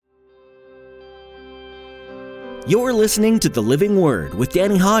You're listening to The Living Word with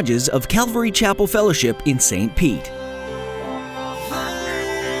Danny Hodges of Calvary Chapel Fellowship in St. Pete.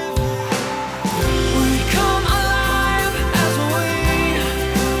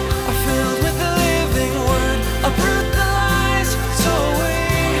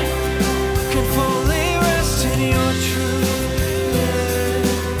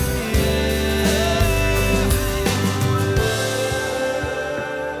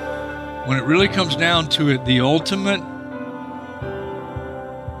 When it really comes down to it, the ultimate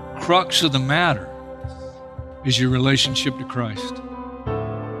crux of the matter is your relationship to Christ.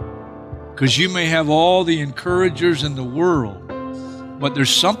 Because you may have all the encouragers in the world, but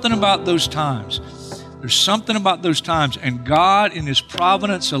there's something about those times. There's something about those times, and God in His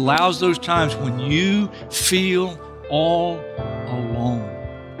providence allows those times when you feel all alone.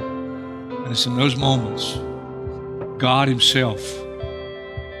 And it's in those moments God Himself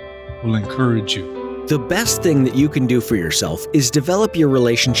will encourage you. The best thing that you can do for yourself is develop your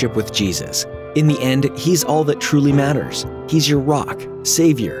relationship with Jesus. In the end, He's all that truly matters. He's your rock,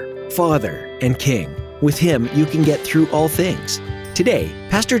 Savior, Father, and King. With Him, you can get through all things. Today,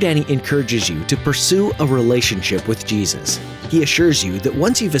 Pastor Danny encourages you to pursue a relationship with Jesus. He assures you that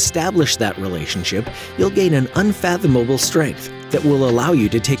once you've established that relationship, you'll gain an unfathomable strength that will allow you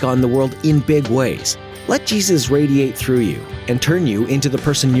to take on the world in big ways. Let Jesus radiate through you and turn you into the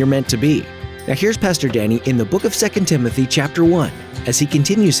person you're meant to be. Now here's Pastor Danny in the book of 2 Timothy chapter 1 as he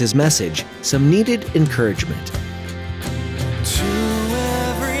continues his message, Some Needed Encouragement. To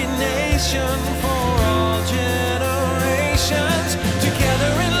every nation for all generations,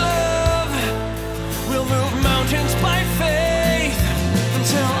 together in love, we'll move mountains by faith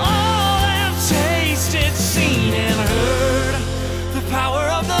until all have tasted, seen, and heard the power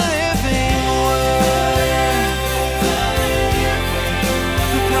of the living word.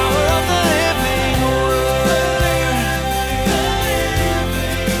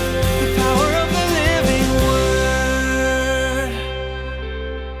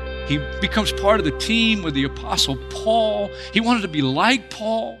 He becomes part of the team with the Apostle Paul. He wanted to be like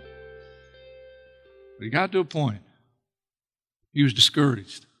Paul. But he got to a point. He was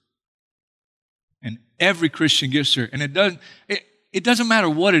discouraged. And every Christian gets there. And it doesn't matter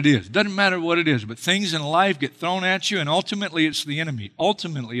what it is. It doesn't matter what it is. But things in life get thrown at you, and ultimately it's the enemy.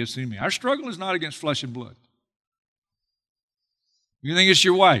 Ultimately it's the enemy. Our struggle is not against flesh and blood. You think it's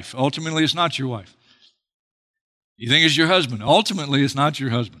your wife. Ultimately it's not your wife. You think it's your husband. Ultimately it's not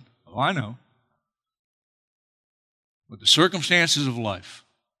your husband. Oh, I know. But the circumstances of life.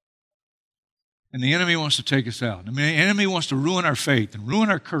 And the enemy wants to take us out. I mean, the enemy wants to ruin our faith and ruin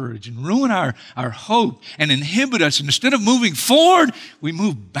our courage and ruin our hope and inhibit us. And instead of moving forward, we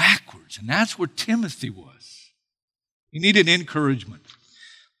move backwards. And that's where Timothy was. He needed encouragement.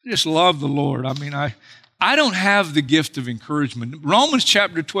 I just love the Lord. I mean, I don't have the gift of encouragement. Romans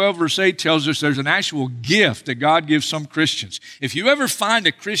chapter 12, verse 8 tells us there's an actual gift that God gives some Christians. If you ever find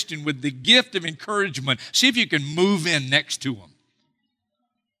a Christian with the gift of encouragement, see if you can move in next to them.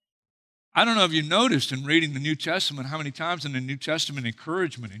 I don't know if you noticed in reading the New Testament how many times in the New Testament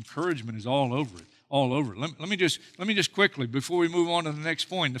encouragement is all over it. All over it. Let me just quickly, before we move on to the next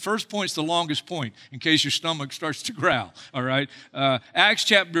point. The first point's the longest point, in case your stomach starts to growl, all right? Acts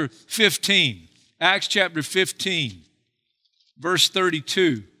chapter 15. Acts chapter 15, verse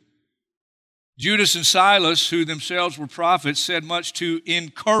 32. Judas and Silas, who themselves were prophets, said much to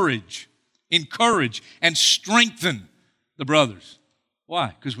encourage, and strengthen the brothers.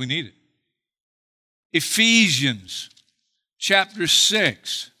 Why? Because we need it. Ephesians chapter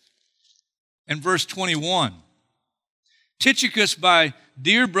 6 and verse 21. Tychicus, my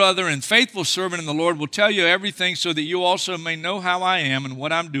dear brother and faithful servant in the Lord, will tell you everything so that you also may know how I am and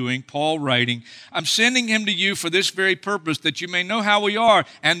what I'm doing. Paul writing, I'm sending him to you for this very purpose, that you may know how we are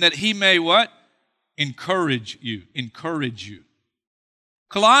and that he may what? Encourage you.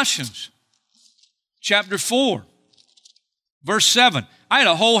 Colossians chapter 4, verse 7. I had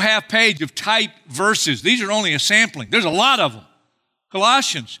a whole half page of typed verses. These are only a sampling. There's a lot of them.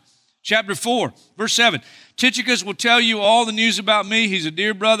 Colossians chapter 4, verse 7. Tychicus will tell you all the news about me. He's a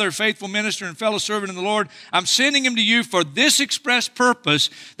dear brother, a faithful minister, and fellow servant in the Lord. I'm sending him to you for this express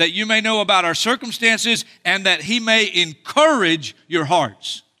purpose, that you may know about our circumstances and that he may encourage your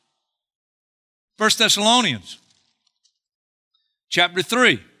hearts. 1 Thessalonians chapter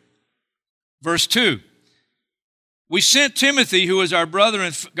 3, verse 2. We sent Timothy, who is our brother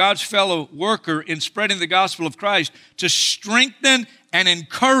and God's fellow worker in spreading the gospel of Christ, to strengthen and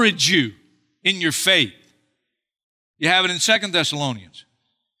encourage you in your faith. You have it in 2 Thessalonians.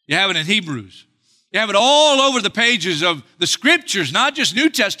 You have it in Hebrews. You have it all over the pages of the Scriptures, not just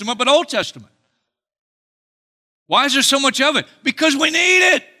New Testament, but Old Testament. Why is there so much of it? Because we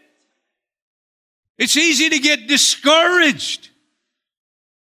need it. It's easy to get discouraged.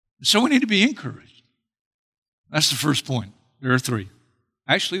 So we need to be encouraged. That's the first point. There are 3.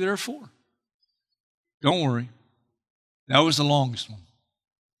 Actually, there are 4. Don't worry. That was the longest one.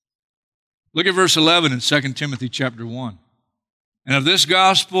 Look at verse 11 in 2 Timothy chapter 1. And of this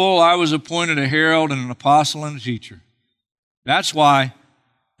gospel I was appointed a herald and an apostle and a teacher. That's why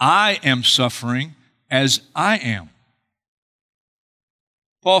I am suffering as I am.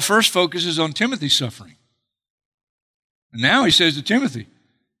 Paul first focuses on Timothy's suffering. And now he says to Timothy,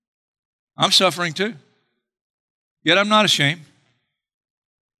 I'm suffering too. Yet I'm not ashamed,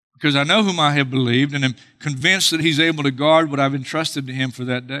 because I know whom I have believed and am convinced that he's able to guard what I've entrusted to him for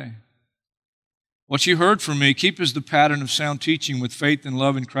that day. What you heard from me, keep as the pattern of sound teaching with faith and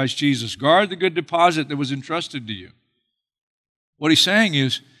love in Christ Jesus. Guard the good deposit that was entrusted to you. What he's saying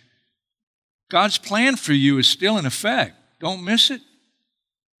is, God's plan for you is still in effect. Don't miss it.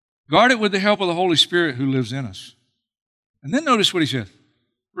 Guard it with the help of the Holy Spirit who lives in us. And then notice what he says.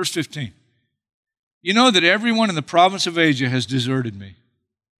 Verse 15. You know that everyone in the province of Asia has deserted me,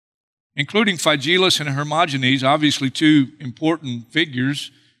 including Phygelus and Hermogenes, obviously 2 important figures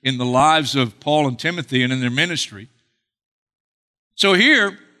in the lives of Paul and Timothy and in their ministry. So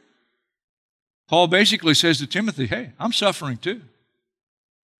here, Paul basically says to Timothy, hey, I'm suffering too.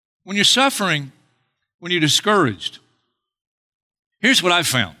 When you're suffering, when you're discouraged, here's what I've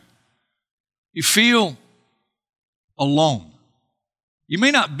found. You feel alone. You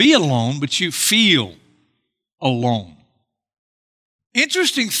may not be alone, but you feel alone.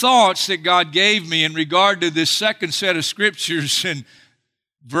 Interesting thoughts that God gave me in regard to this second set of scriptures and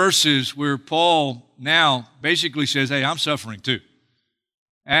verses where Paul now basically says, hey, I'm suffering too.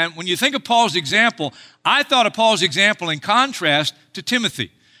 And when you think of Paul's example, I thought of Paul's example in contrast to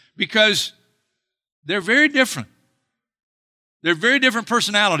Timothy, because they're very different. They're very different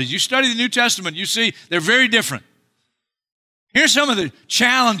personalities. You study the New Testament, you see they're very different. Here's some of the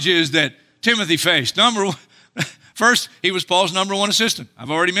challenges that Timothy faced. First, he was Paul's number 1 assistant. I've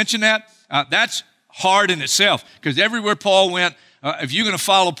already mentioned that. That's hard in itself, because everywhere Paul went, if you're going to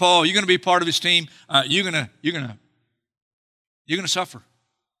follow Paul, you're going to be part of his team, you're going to suffer.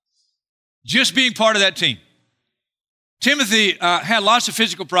 Just being part of that team. Timothy had lots of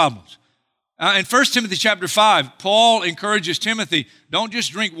physical problems. In 1 Timothy chapter 5, Paul encourages Timothy, don't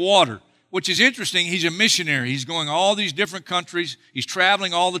just drink water, which is interesting. He's a missionary. He's going all these different countries. He's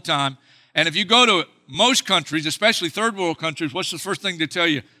traveling all the time. And if you go to most countries, especially third world countries, what's the first thing they tell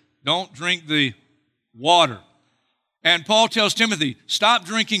you? Don't drink the water. And Paul tells Timothy, stop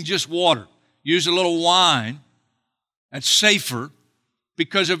drinking just water. Use a little wine. That's safer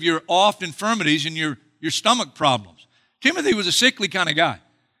because of your oft infirmities and your stomach problems. Timothy was a sickly kind of guy,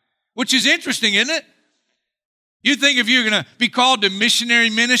 which is interesting, isn't it? You think if you're going to be called to missionary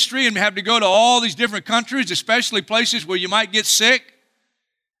ministry and have to go to all these different countries, especially places where you might get sick,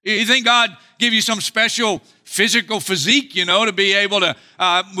 you think God give you some special physical physique, to be able to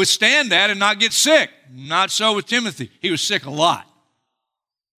withstand that and not get sick. Not so with Timothy. He was sick a lot.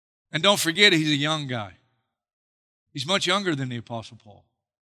 And don't forget, he's a young guy. He's much younger than the Apostle Paul.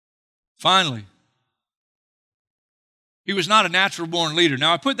 Finally, he was not a natural-born leader.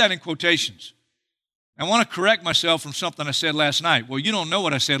 Now, I put that in quotations. I want to correct myself from something I said last night. Well, you don't know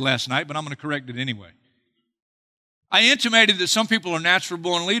what I said last night, but I'm going to correct it anyway. I intimated that some people are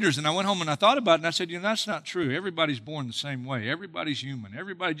natural-born leaders, and I went home and I thought about it, and I said, that's not true. Everybody's born the same way. Everybody's human.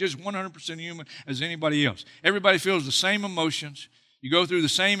 Everybody just 100% human as anybody else. Everybody feels the same emotions. You go through the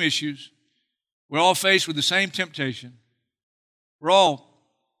same issues. We're all faced with the same temptation.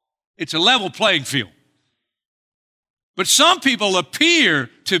 It's a level playing field. But some people appear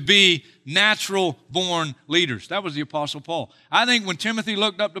to be natural-born leaders. That was the Apostle Paul. I think when Timothy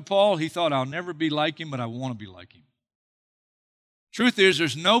looked up to Paul, he thought, I'll never be like him, but I want to be like him. Truth is,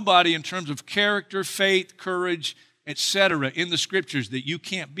 there's nobody in terms of character, faith, courage, etc. in the Scriptures that you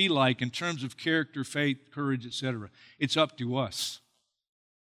can't be like in terms of character, faith, courage, etc. It's up to us.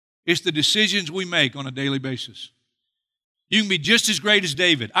 It's the decisions we make on a daily basis. You can be just as great as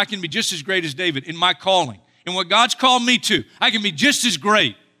David. I can be just as great as David in my calling. And what God's called me to, I can be just as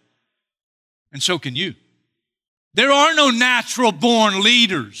great. And so can you. There are no natural-born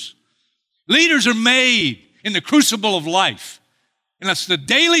leaders. Leaders are made in the crucible of life. And that's the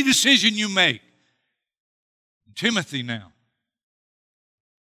daily decision you make. Timothy now,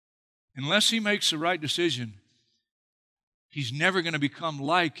 unless he makes the right decision, he's never going to become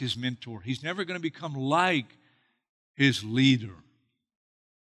like his mentor. He's never going to become like his leader.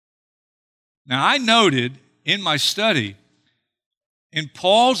 Now, I noted in my study In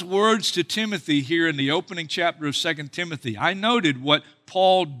Paul's words to Timothy here in the opening chapter of 2 Timothy, I noted what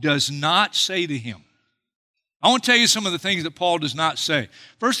Paul does not say to him. I want to tell you some of the things that Paul does not say.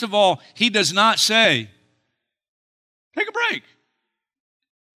 First of all, he does not say, take a break.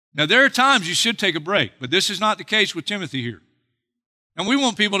 Now, there are times you should take a break, but this is not the case with Timothy here. And we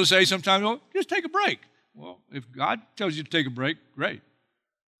want people to say sometimes, well, just take a break. Well, if God tells you to take a break, great.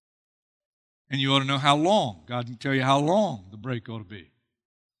 And you ought to know how long. God can tell you how long the break ought to be.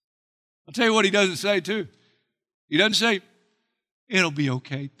 I'll tell you what he doesn't say, too. He doesn't say, it'll be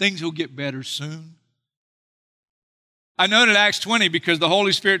okay. Things will get better soon. I noted Acts 20 because the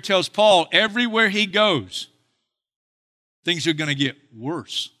Holy Spirit tells Paul everywhere he goes, things are going to get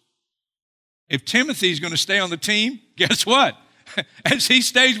worse. If Timothy's going to stay on the team, guess what? As he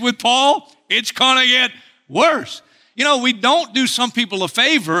stays with Paul, it's going to get worse. You know, we don't do some people a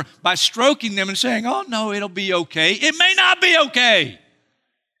favor by stroking them and saying, oh, no, it'll be okay. It may not be okay.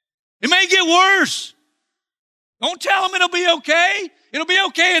 It may get worse. Don't tell them it'll be okay. It'll be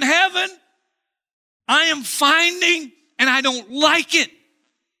okay in heaven. I am finding, and I don't like it.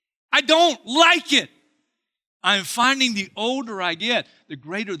 I don't like it. I'm finding the older I get, the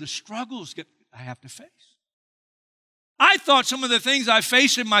greater the struggles I have to face. I thought some of the things I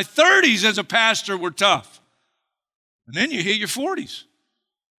faced in my 30s as a pastor were tough. And then you hit your 40s.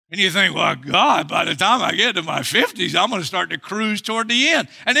 And you think, well, God, by the time I get to my 50s, I'm going to start to cruise toward the end.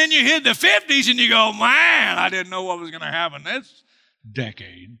 And then you hit the 50s and you go, man, I didn't know what was going to happen this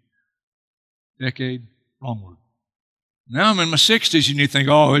decade. Decade, wrong word. Now I'm in my 60s and you think,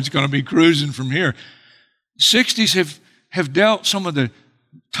 oh, it's going to be cruising from here. 60s have dealt some of the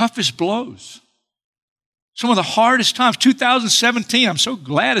toughest blows. Some of the hardest times. 2017, I'm so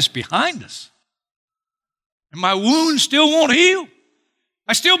glad it's behind us. And my wounds still won't heal.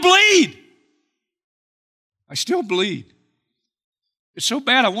 I still bleed. I still bleed. It's so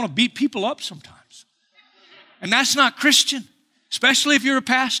bad I want to beat people up sometimes. And that's not Christian, especially if you're a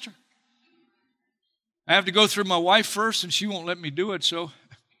pastor. I have to go through my wife first, and she won't let me do it, so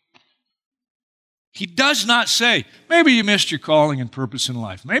he does not say, maybe you missed your calling and purpose in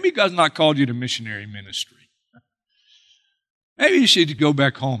life. Maybe God's not called you to missionary ministry. Maybe you should go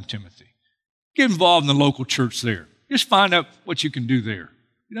back home, Timothy. Get involved in the local church there. Just find out what you can do there.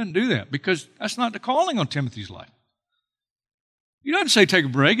 He doesn't do that because that's not the calling on Timothy's life. He doesn't say take a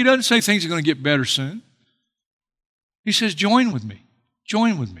break. He doesn't say things are going to get better soon. He says, join with me.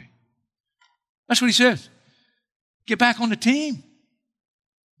 Join with me. That's what he says. Get back on the team.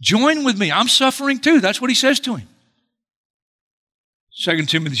 Join with me. I'm suffering too. That's what he says to him. 2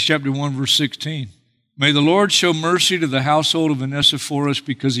 Timothy chapter 1, verse 16. May the Lord show mercy to the household of Onesiphorus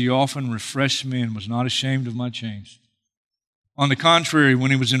because he often refreshed me and was not ashamed of my chains. On the contrary,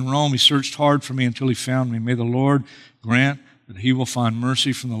 when he was in Rome, he searched hard for me until he found me. May the Lord grant that he will find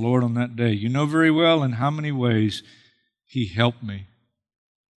mercy from the Lord on that day. You know very well in how many ways he helped me.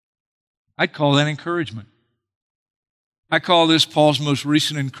 I'd call that encouragement. I call this Paul's most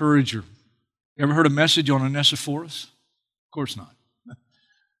recent encourager. You ever heard a message on Onesiphorus? Of course not.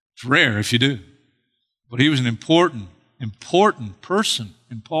 It's rare if you do. But he was an important person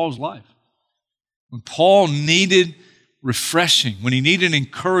in Paul's life. When Paul needed refreshing, when he needed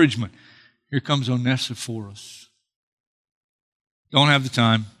encouragement, here comes Onesiphorus. Don't have the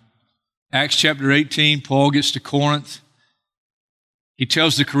time. Acts chapter 18, Paul gets to Corinth. He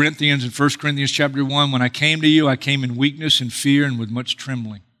tells the Corinthians in 1 Corinthians chapter 1, when I came to you, I came in weakness and fear and with much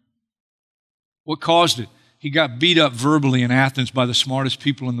trembling. What caused it? He got beat up verbally in Athens by the smartest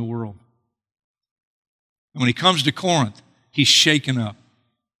people in the world. And when he comes to Corinth, he's shaken up.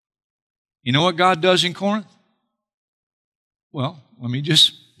 You know what God does in Corinth? Well, let me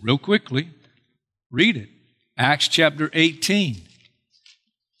just real quickly read it. Acts chapter 18,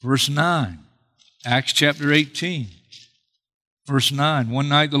 verse 9. Acts chapter 18, verse 9. One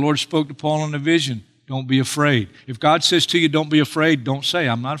night the Lord spoke to Paul in a vision. Don't be afraid. If God says to you, don't be afraid, don't say,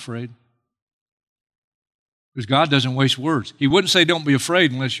 I'm not afraid. Because God doesn't waste words. He wouldn't say, don't be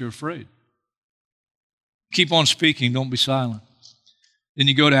afraid unless you're afraid. Keep on speaking, don't be silent. Then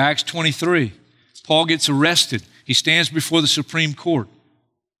you go to Acts 23. Paul gets arrested. He stands before the Supreme Court.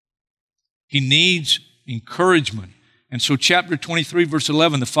 He needs encouragement. And so chapter 23, verse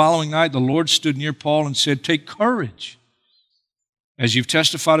 11, the following night the Lord stood near Paul and said, take courage. As you've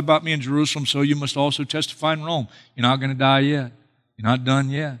testified about me in Jerusalem, so you must also testify in Rome. You're not going to die yet. You're not done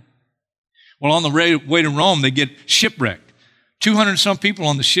yet. Well, on the way to Rome, they get shipwrecked. 200 and some people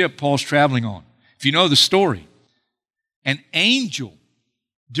on the ship Paul's traveling on. If you know the story, an angel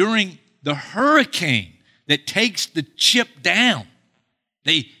during the hurricane that takes the ship down,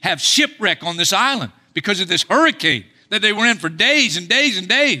 they have shipwreck on this island because of this hurricane that they were in for days and days and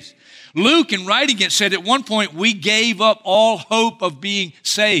days. Luke, in writing it, said at one point, we gave up all hope of being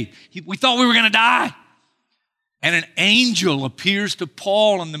saved. We thought we were going to die. And an angel appears to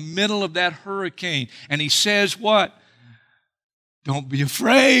Paul in the middle of that hurricane. And he says what? Don't be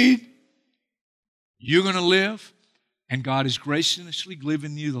afraid. You're going to live. And God is graciously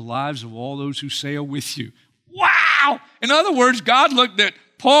giving you the lives of all those who sail with you. Wow! In other words, God looked at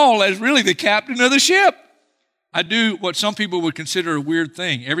Paul as really the captain of the ship. I do what some people would consider a weird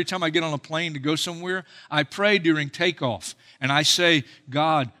thing. Every time I get on a plane to go somewhere, I pray during takeoff. And I say,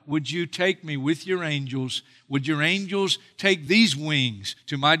 God, would you take me with your angels? Would your angels take these wings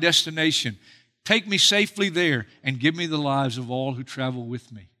to my destination? Take me safely there and give me the lives of all who travel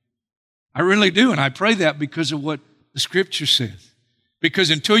with me. I really do, and I pray that because of what the Scripture says. Because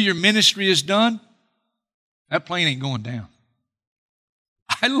until your ministry is done, that plane ain't going down.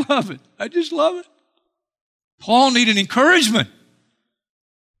 I love it. I just love it. Paul needed encouragement.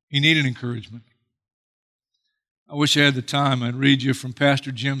 He needed encouragement. I wish I had the time. I'd read you from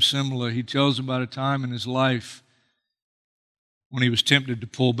Pastor Jim Cymbala. He tells about a time in his life when he was tempted to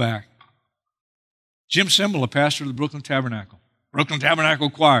pull back. Jim Cymbala, pastor of the Brooklyn Tabernacle. Brooklyn Tabernacle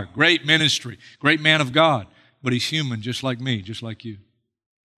Choir, great ministry, great man of God, but he's human just like me, just like you.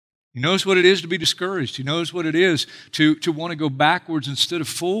 He knows what it is to be discouraged. He knows what it is to want to go backwards instead of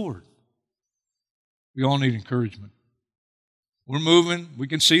forward. We all need encouragement. We're moving. We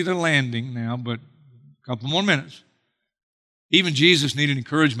can see the landing now, but a couple more minutes. Even Jesus needed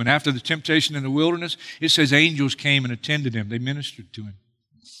encouragement. After the temptation in the wilderness, it says angels came and attended him. They ministered to him.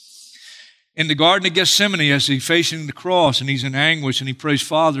 In the Garden of Gethsemane, as he's facing the cross and he's in anguish and he prays,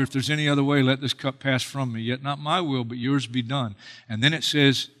 Father, if there's any other way, let this cup pass from me. Yet not my will, but yours be done. And then it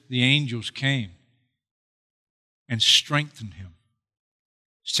says the angels came and strengthened him.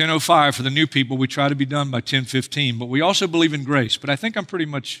 It's 10:05 for the new people. We try to be done by 10:15, but we also believe in grace. But I think I'm pretty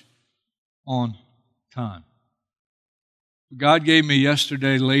much on time. God gave me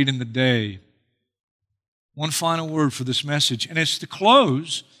yesterday, late in the day, one final word for this message, and it's the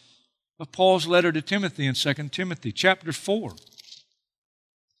close of Paul's letter to Timothy in 2 Timothy, chapter 4.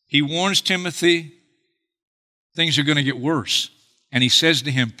 He warns Timothy things are going to get worse, and he says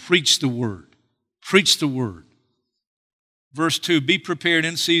to him, preach the word. Preach the word. Verse 2, be prepared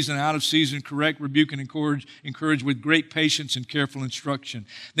in season, out of season, correct, rebuke, and encourage with great patience and careful instruction.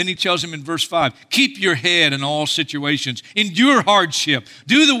 Then he tells him in verse 5, keep your head in all situations, endure hardship,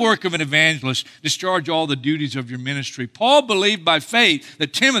 do the work of an evangelist, discharge all the duties of your ministry. Paul believed by faith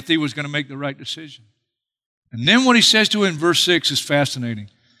that Timothy was going to make the right decision. And then what he says to him in verse 6 is fascinating.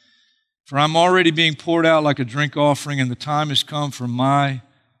 For I'm already being poured out like a drink offering, and the time has come for my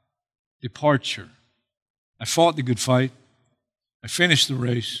departure. I fought the good fight. I finished the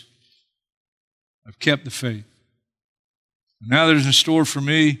race. I've kept the faith. And now there's in store for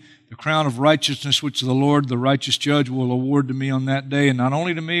me the crown of righteousness, which the Lord, the righteous judge, will award to me on that day, and not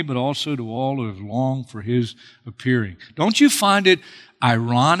only to me, but also to all who have longed for his appearing. Don't you find it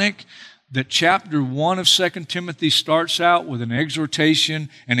ironic that chapter 1 of 2 Timothy starts out with an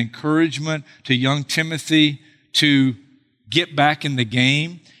exhortation and encouragement to young Timothy to get back in the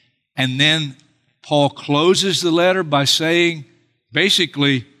game, and then Paul closes the letter by saying,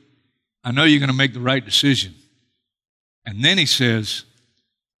 basically, I know you're going to make the right decision. And then he says,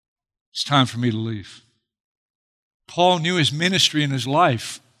 it's time for me to leave. Paul knew his ministry and his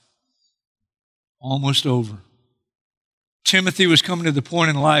life almost over. Timothy was coming to the point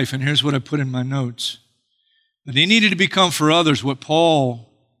in life, and here's what I put in my notes, that he needed to become for others what Paul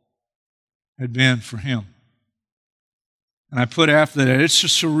had been for him. And I put after that, it's a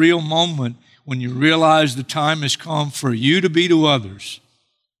surreal moment when you realize the time has come for you to be to others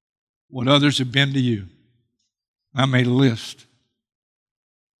what others have been to you. I made a list.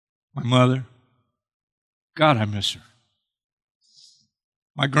 My mother, God, I miss her.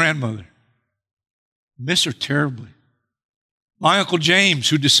 My grandmother, miss her terribly. My Uncle James,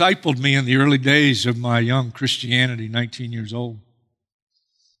 who discipled me in the early days of my young Christianity, 19 years old.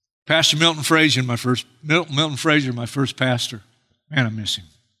 Pastor Milton Frazier, my first pastor. Man, I miss him.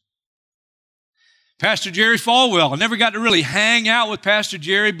 Pastor Jerry Falwell. I never got to really hang out with Pastor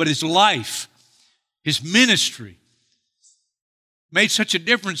Jerry, but his life, his ministry, made such a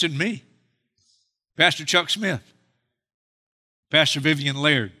difference in me. Pastor Chuck Smith. Pastor Vivian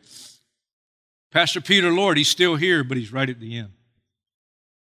Laird. Pastor Peter Lord, he's still here, but he's right at the end.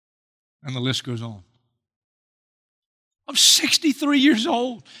 And the list goes on. I'm 63 years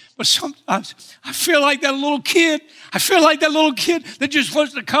old, but sometimes I feel like that little kid. I feel like that little kid that just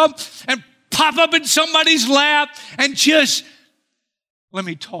wants to come and pop up in somebody's lap and just let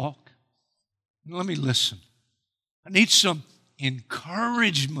me talk. Let me listen. I need some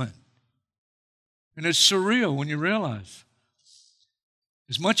encouragement. And it's surreal when you realize,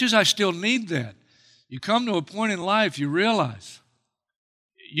 as much as I still need that, you come to a point in life you realize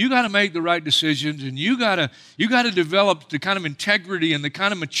you got to make the right decisions, and you got to develop the kind of integrity and the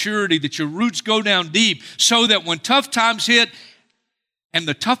kind of maturity that your roots go down deep, so that when tough times hit, and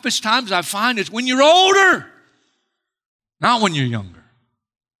the toughest times I find is when you're older, not when you're younger,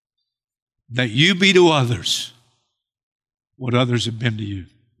 that you be to others what others have been to you.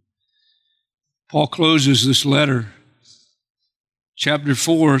 Paul closes this letter, chapter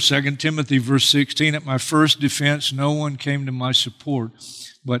 4, 2 Timothy, verse 16, "At my first defense, no one came to my support,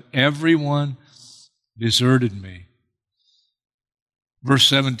 but everyone deserted me." Verse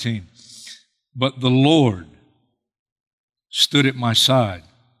 17, "But the Lord stood at my side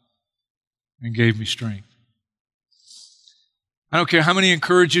and gave me strength." I don't care how many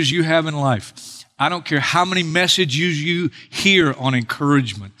encouragers you have in life. I don't care how many messages you hear on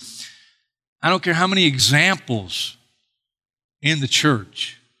encouragement. I don't care how many examples in the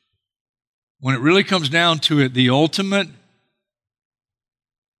church. When it really comes down to it, the ultimate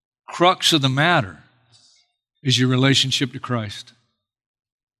crux of the matter is your relationship to Christ.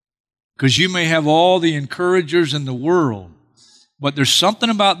 Because you may have all the encouragers in the world, but there's something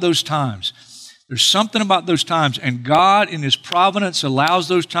about those times. There's something about those times, and God in His providence allows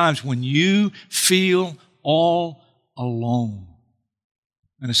those times when you feel all alone.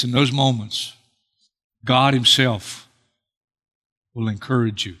 And it's in those moments God Himself will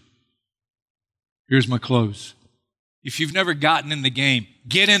encourage you. Here's my close. If you've never gotten in the game,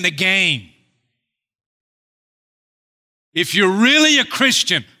 get in the game. If you're really a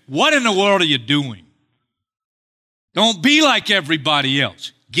Christian, what in the world are you doing? Don't be like everybody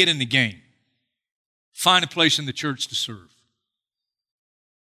else. Get in the game. Find a place in the church to serve.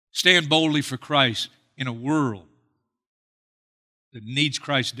 Stand boldly for Christ in a world that needs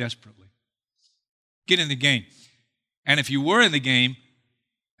Christ desperately. Get in the game. And if you were in the game,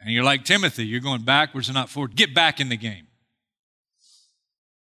 and you're like Timothy, you're going backwards and not forward, get back in the game.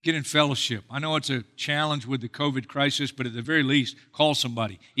 Get in fellowship. I know it's a challenge with the COVID crisis, but at the very least, call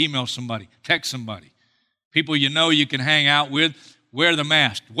somebody, email somebody, text somebody. People you know you can hang out with, wear the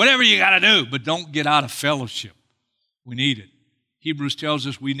mask. Whatever you got to do, but don't get out of fellowship. We need it. Hebrews tells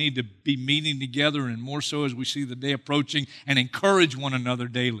us we need to be meeting together, and more so as we see the day approaching, and encourage one another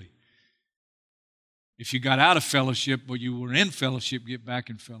daily. If you got out of fellowship, but you were in fellowship, get back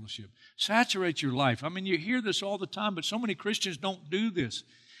in fellowship. Saturate your life. I mean, you hear this all the time, but so many Christians don't do this.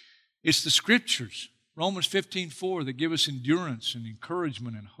 It's the Scriptures, Romans 15:4, that give us endurance and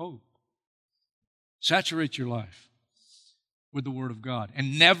encouragement and hope. Saturate your life with the Word of God.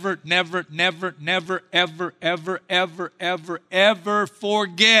 And never, never, never, never, ever, ever, ever, ever, ever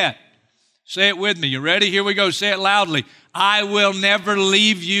forget. Say it with me. You ready? Here we go. Say it loudly. I will never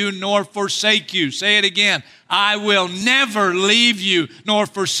leave you nor forsake you. Say it again. I will never leave you nor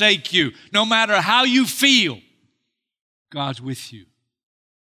forsake you. No matter how you feel, God's with you.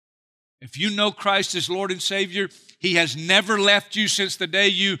 If you know Christ as Lord and Savior, He has never left you since the day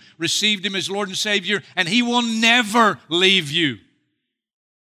you received Him as Lord and Savior, and He will never leave you.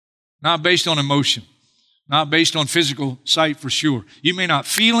 Not based on emotion, not based on physical sight for sure. You may not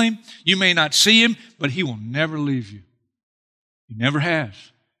feel Him, you may not see Him, but He will never leave you. He never has.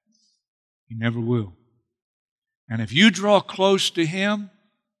 He never will. And if you draw close to Him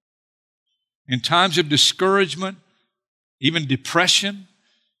in times of discouragement, even depression,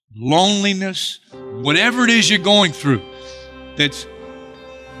 loneliness, whatever it is you're going through, that's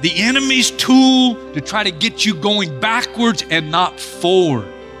the enemy's tool to try to get you going backwards and not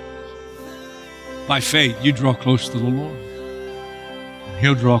forward. By faith, you draw close to the Lord, and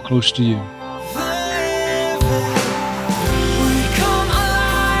He'll draw close to you.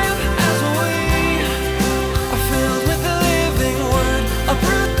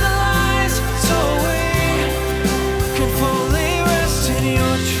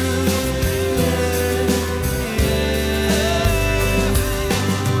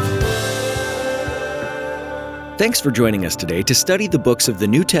 Thanks for joining us today to study the books of the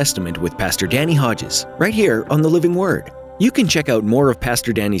New Testament with Pastor Danny Hodges, right here on The Living Word. You can check out more of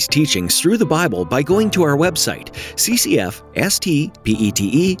Pastor Danny's teachings through the Bible by going to our website,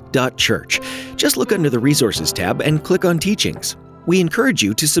 ccfstpete.church. Just look under the Resources tab and click on Teachings. We encourage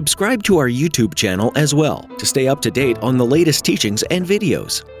you to subscribe to our YouTube channel as well to stay up to date on the latest teachings and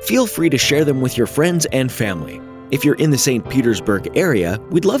videos. Feel free to share them with your friends and family. If you're in the St. Petersburg area,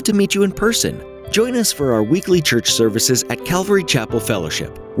 we'd love to meet you in person. Join us for our weekly church services at Calvary Chapel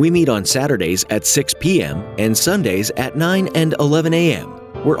Fellowship. We meet on Saturdays at 6 p.m. and Sundays at 9 and 11 a.m.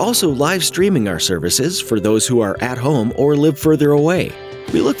 We're also live streaming our services for those who are at home or live further away.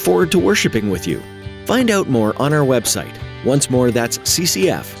 We look forward to worshiping with you. Find out more on our website. Once more, that's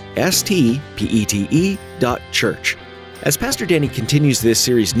ccfstpete.church. As Pastor Danny continues this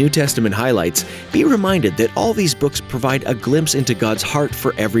series, New Testament Highlights, be reminded that all these books provide a glimpse into God's heart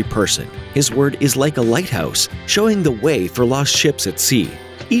for every person. His Word is like a lighthouse, showing the way for lost ships at sea.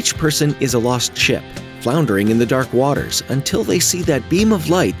 Each person is a lost ship, floundering in the dark waters until they see that beam of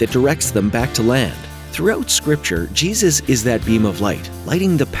light that directs them back to land. Throughout Scripture, Jesus is that beam of light,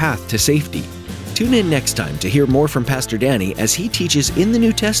 lighting the path to safety. Tune in next time to hear more from Pastor Danny as he teaches in the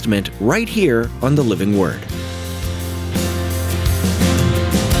New Testament right here on The Living Word.